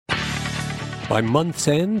By month's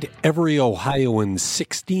end, every Ohioan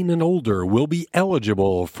 16 and older will be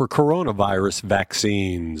eligible for coronavirus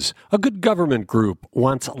vaccines. A good government group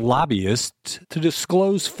wants lobbyists to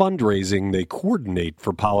disclose fundraising they coordinate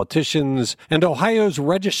for politicians, and Ohio's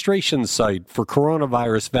registration site for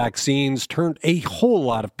coronavirus vaccines turned a whole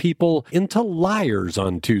lot of people into liars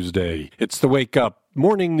on Tuesday. It's the Wake Up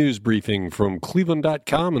morning news briefing from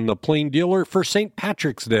Cleveland.com and the Plain Dealer for St.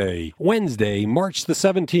 Patrick's Day, Wednesday, March the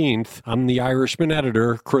 17th. I'm the Irishman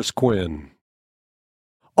editor, Chris Quinn.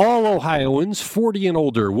 All Ohioans 40 and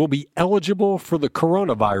older will be eligible for the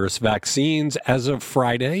coronavirus vaccines as of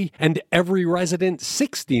Friday, and every resident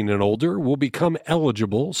 16 and older will become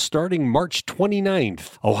eligible starting March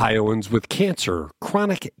 29th. Ohioans with cancer,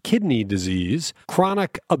 chronic kidney disease,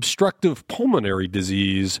 chronic obstructive pulmonary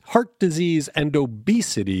disease, heart disease, and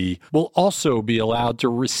obesity will also be allowed to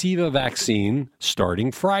receive a vaccine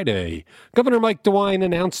starting Friday. Governor Mike DeWine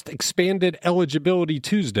announced expanded eligibility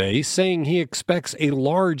Tuesday, saying he expects a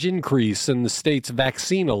large increase in the state's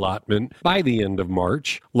vaccine allotment by the end of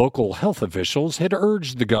March. Local health officials had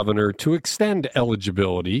urged the governor to extend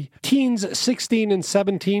eligibility. Teens 16 and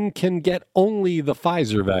 17 can get only the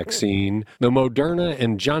Pfizer vaccine. The Moderna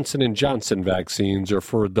and Johnson & Johnson vaccines are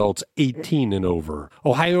for adults 18 and over.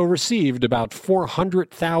 Ohio received about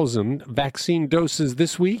 400,000 vaccine doses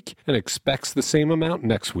this week and expects the same amount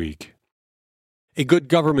next week. A good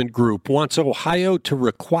government group wants Ohio to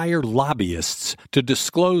require lobbyists to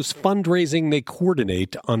disclose fundraising they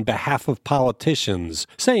coordinate on behalf of politicians,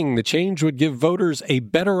 saying the change would give voters a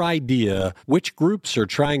better idea which groups are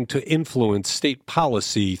trying to influence state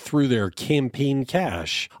policy through their campaign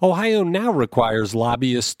cash. Ohio now requires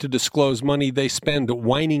lobbyists to disclose money they spend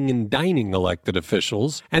whining and dining elected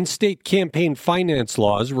officials, and state campaign finance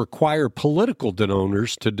laws require political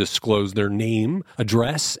donors to disclose their name,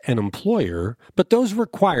 address, and employer, but those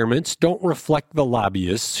requirements don't reflect the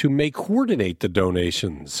lobbyists who may coordinate the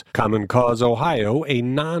donations. Common Cause Ohio, a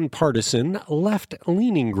nonpartisan,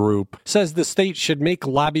 left-leaning group, says the state should make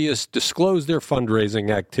lobbyists disclose their fundraising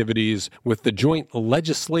activities with the Joint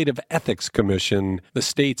Legislative Ethics Commission, the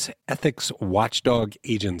state's ethics watchdog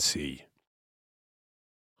agency.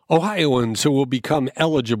 Ohioans who will become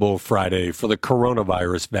eligible Friday for the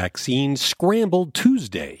coronavirus vaccine scrambled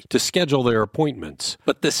Tuesday to schedule their appointments,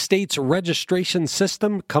 but the state's registration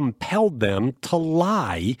system compelled them to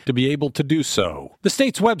lie to be able to do so. The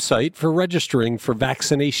state's website for registering for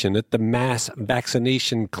vaccination at the Mass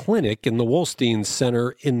Vaccination Clinic in the Wolstein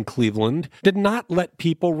Center in Cleveland did not let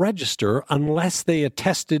people register unless they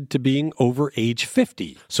attested to being over age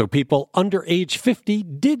 50. So people under age 50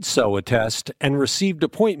 did so attest and received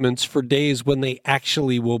appointments for days when they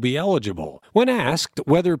actually will be eligible. When asked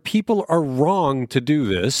whether people are wrong to do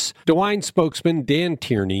this, DeWine spokesman Dan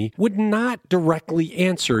Tierney would not directly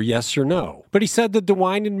answer yes or no. But he said the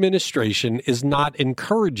DeWine administration is not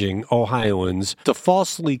encouraging Ohioans to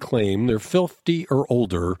falsely claim they're 50 or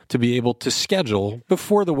older to be able to schedule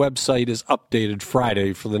before the website is updated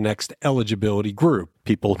Friday for the next eligibility group.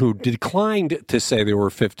 People who declined to say they were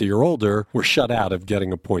 50 or older were shut out of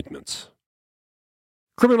getting appointments.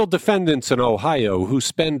 Criminal defendants in Ohio who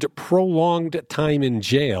spend prolonged time in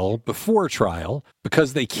jail before trial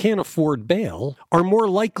because they can't afford bail are more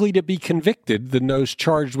likely to be convicted than those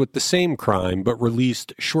charged with the same crime but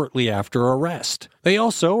released shortly after arrest. They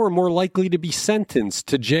also are more likely to be sentenced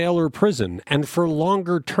to jail or prison and for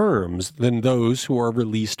longer terms than those who are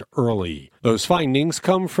released early. Those findings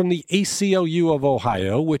come from the ACLU of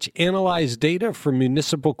Ohio, which analyzed data from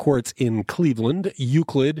municipal courts in Cleveland,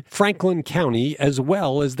 Euclid, Franklin County, as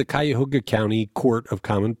well as the Cuyahoga County Court of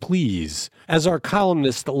Common Pleas. As our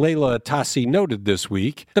columnist Layla Atassi noted this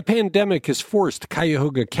week, the pandemic has forced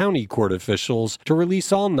Cuyahoga County court officials to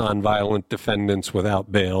release all nonviolent defendants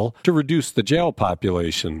without bail to reduce the jail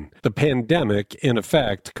population. The pandemic, in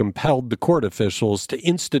effect, compelled the court officials to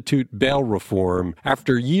institute bail reform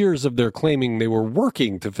after years of their claiming they were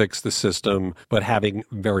working to fix the system but having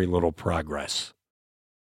very little progress.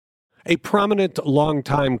 A prominent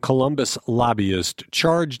longtime Columbus lobbyist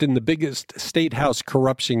charged in the biggest state house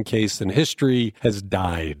corruption case in history has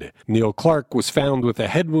died. Neil Clark was found with a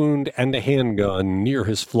head wound and a handgun near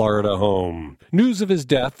his Florida home. News of his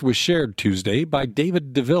death was shared Tuesday by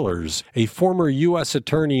David DeVillers, a former U.S.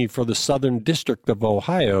 attorney for the Southern District of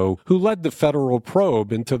Ohio, who led the federal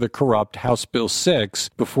probe into the corrupt House Bill 6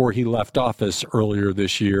 before he left office earlier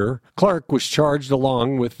this year. Clark was charged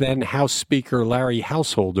along with then House Speaker Larry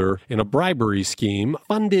Householder in a bribery scheme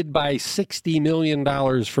funded by $60 million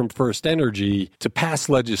from First Energy to pass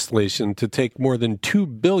legislation to take more than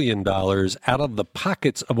 $2 billion out of the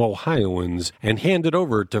pockets of Ohioans and hand it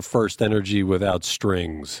over to First Energy without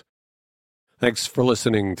strings. Thanks for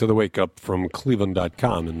listening to The Wake Up from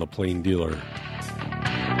Cleveland.com and The Plain Dealer.